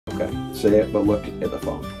Okay, say it, but look at the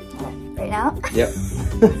phone. Right now? Yep.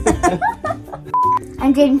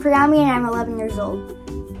 I'm Jaiden and I'm 11 years old.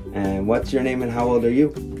 And what's your name and how old are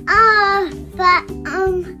you?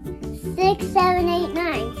 6, 7, 8,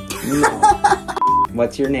 9. No.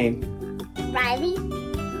 What's your name?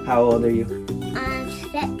 Rylee. How old are you?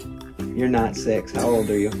 6. You're not 6. How old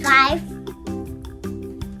are you? 5.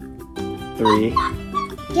 3.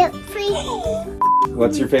 Yep, 3.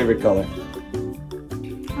 What's your favorite color? I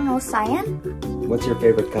don't know, cyan? What's your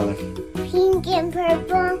favorite color? Pink and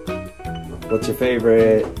purple. What's your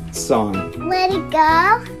favorite song? Let it go.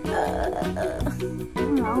 I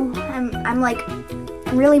don't know.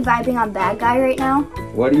 I'm really vibing on Bad Guy right now.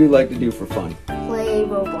 What do you like to do for fun? Play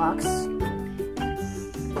Roblox.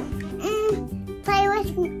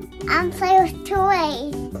 Play with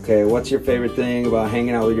toys. Okay, what's your favorite thing about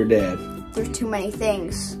hanging out with your dad? There's too many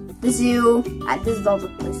things. The zoo. This is all the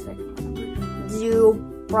places I can remember.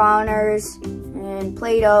 Zoo, Bronner's, and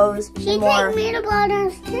Play-Doh's, She and more. takes me to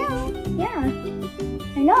Bronner's too. Yeah,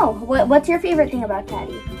 I know. What's your favorite thing about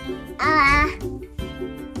Daddy?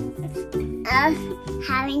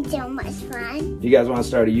 Having so much fun. You guys want to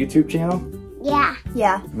start a YouTube channel? Yeah.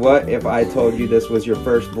 Yeah. What if I told you this was your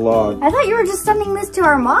first vlog? I thought you were just sending this to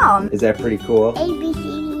our mom. Is that pretty cool? A, B, C,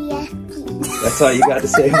 D, E, F, G. That's all you got to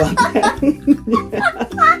say about that?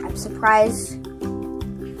 I'm surprised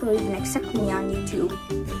people even accept me on YouTube.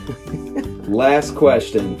 Last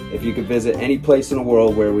question. If you could visit any place in the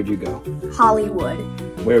world, where would you go? Hollywood.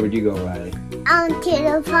 Where would you go, Rylee? To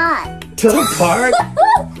the park. To the park?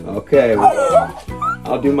 Okay. Well,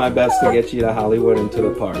 I'll do my best to get you to Hollywood and to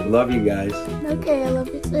the park. Love you guys. Okay, I love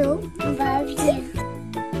you too. Love you.